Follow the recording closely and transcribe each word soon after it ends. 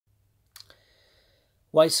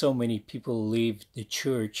Why so many people leave the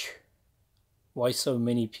church? Why so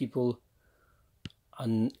many people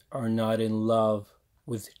are not in love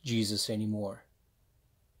with Jesus anymore?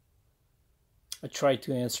 I try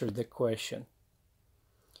to answer the question.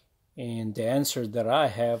 And the answer that I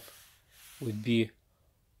have would be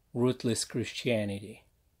rootless Christianity.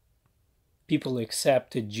 People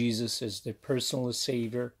accepted Jesus as their personal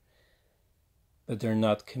savior, but they're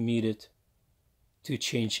not committed to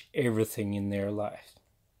change everything in their life.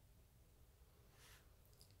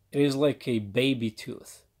 It is like a baby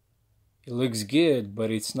tooth. It looks good,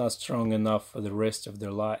 but it's not strong enough for the rest of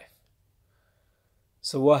their life.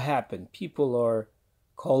 So what happened? People are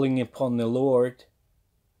calling upon the Lord,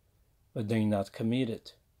 but they're not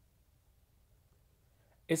committed.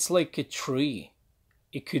 It's like a tree.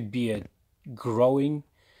 It could be a growing,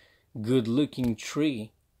 good-looking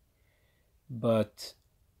tree, but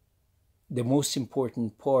the most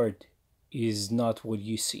important part is not what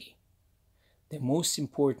you see. The most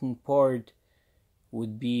important part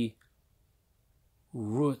would be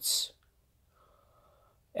roots.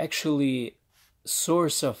 Actually,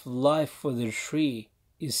 source of life for the tree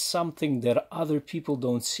is something that other people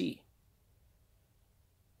don't see.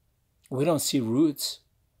 We don't see roots,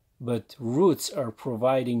 but roots are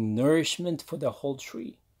providing nourishment for the whole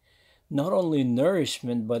tree. Not only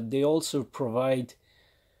nourishment, but they also provide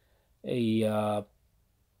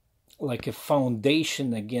like a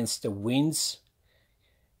foundation against the winds,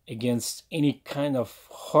 against any kind of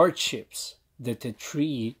hardships that a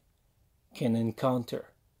tree can encounter.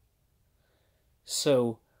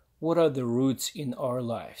 So, what are the roots in our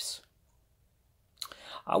lives?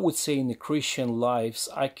 I would say in the Christian lives,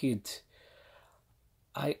 I could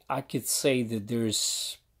say that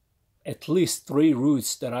there's at least 3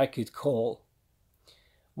 roots that I could call.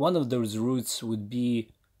 One of those roots would be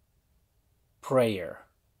prayer.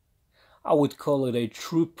 I would call it a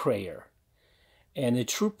true prayer. And a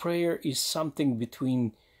true prayer is something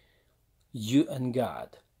between you and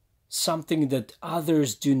God. Something that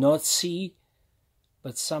others do not see,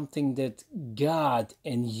 but something that God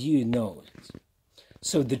and you know.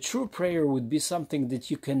 So the true prayer would be something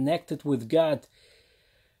that you connected with God,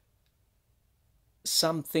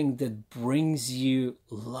 something that brings you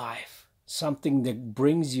life, something that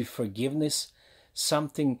brings you forgiveness,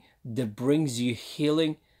 something that brings you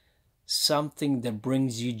healing, something that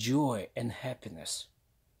brings you joy and happiness.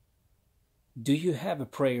 Do you have a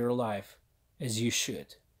prayer life as you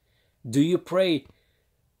should? Do you pray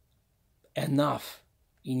enough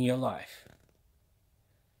in your life?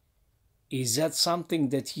 Is that something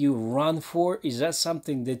that you run for? Is that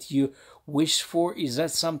something that you wish for? Is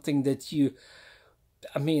that something that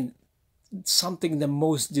something the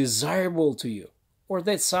most desirable to you? Or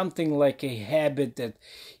that's something like a habit that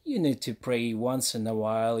you need to pray once in a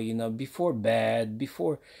while, before bed,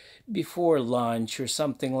 before lunch or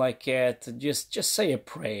something like that. Just say a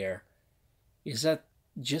prayer. Is that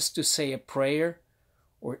just to say a prayer?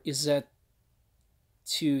 Or is that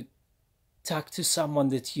to talk to someone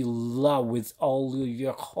that you love with all of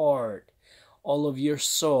your heart, all of your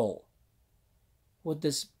soul? What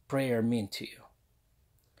does prayer mean to you?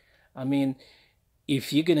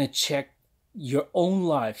 If you're gonna check your own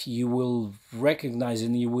life, you will recognize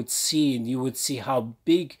and you would see how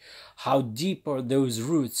big, how deep are those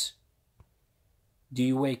roots. Do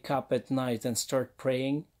you wake up at night and start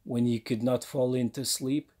praying when you could not fall into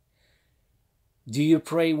sleep? Do you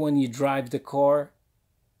pray when you drive the car?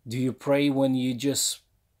 Do you pray when you just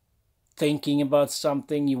thinking about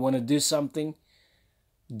something, you want to do something?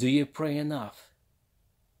 Do you pray enough?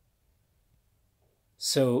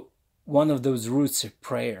 So one of those roots is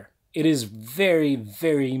prayer. It is very,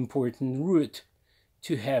 very important root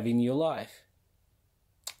to have in your life.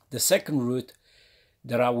 The second root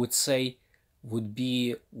that I would say would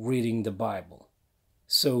be reading the Bible.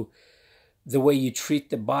 So the way you treat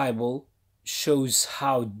the Bible shows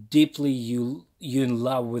how deeply you're in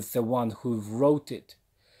love with the one who wrote it,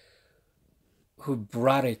 who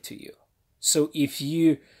brought it to you. So if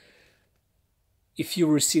you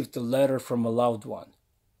received a letter from a loved one,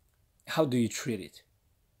 how do you treat it?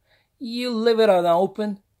 You leave it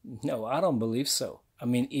unopened? No, I don't believe so.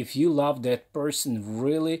 If you love that person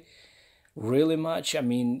really, really much,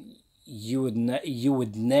 you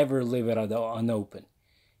would never leave it unopened.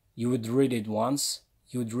 You would read it once,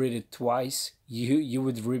 you would read it twice, you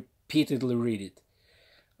would repeatedly read it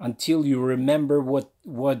until you remember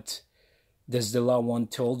what does the loved one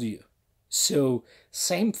told you. So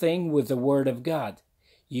same thing with the Word of God.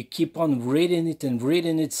 You keep on reading it and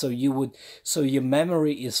reading it, so your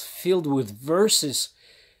memory is filled with verses,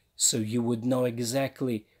 so you would know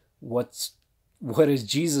exactly what is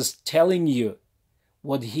Jesus telling you,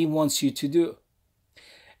 what He wants you to do.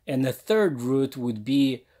 And the third root would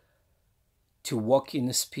be to walk in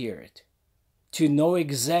the Spirit, to know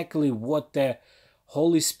exactly what the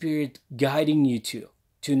Holy Spirit guiding you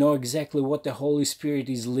to know exactly what the Holy Spirit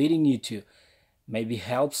is leading you to. Maybe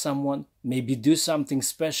help someone, maybe do something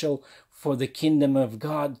special for the kingdom of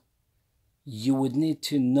God. You would need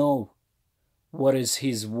to know what is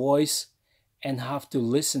His voice and have to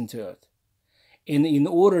listen to it. And in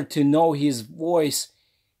order to know His voice,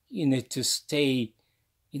 you need to stay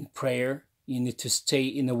in prayer, you need to stay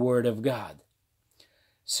in the Word of God.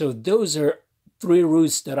 So those are 3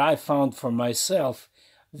 roots that I found for myself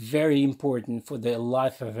very important for the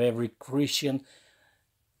life of every Christian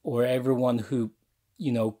or everyone who,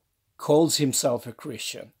 calls himself a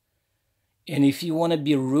Christian. And if you want to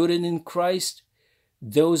be rooted in Christ,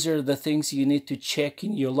 those are the things you need to check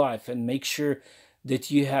in your life and make sure that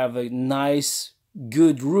you have a nice,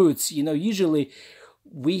 good roots. Usually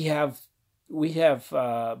we have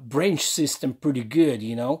branch system pretty good,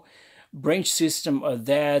 branch system are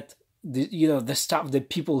that, the stuff that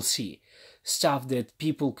people see, stuff that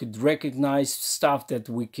people could recognize, stuff that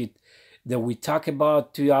we talk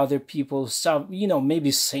about to other people, stuff,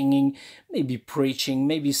 maybe singing, maybe preaching,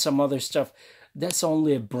 maybe some other stuff. That's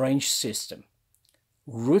only a branch system.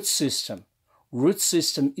 Root system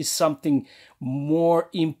is something more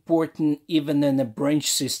important even than a branch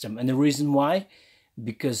system. And the reason why?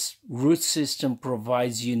 Because root system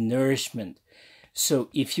provides you nourishment. So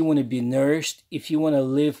if you want to be nourished, if you want to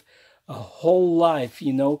live a whole life,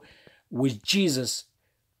 with Jesus,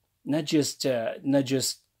 not just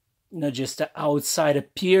the outside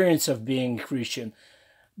appearance of being a Christian,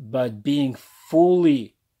 but being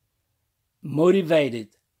fully motivated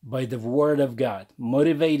by the Word of God,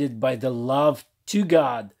 motivated by the love to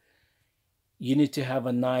God, you need to have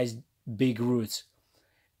a nice big roots.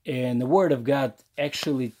 And the Word of God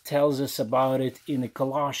actually tells us about it in the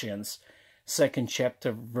Colossians 2nd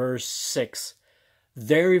chapter, verse 6.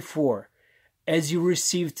 Therefore, as you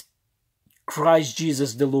received Christ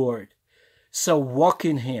Jesus the Lord, so walk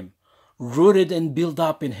in Him, rooted and built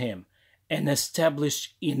up in Him, and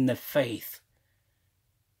established in the faith.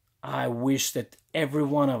 I wish that every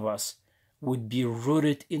one of us would be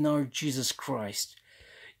rooted in our Jesus Christ,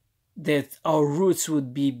 that our roots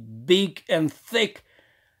would be big and thick,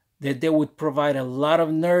 that they would provide a lot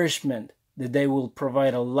of nourishment, that they will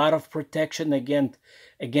provide a lot of protection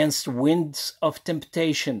against winds of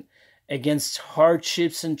temptation, against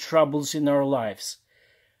hardships and troubles in our lives.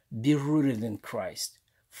 Be rooted in Christ.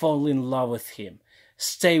 Fall in love with Him.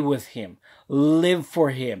 Stay with Him. Live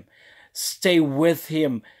for Him. Stay with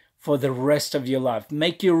Him for the rest of your life.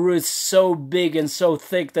 Make your roots so big and so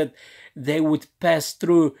thick that they would pass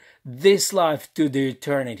through this life to the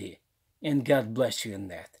eternity. And God bless you in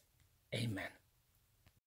that. Amen.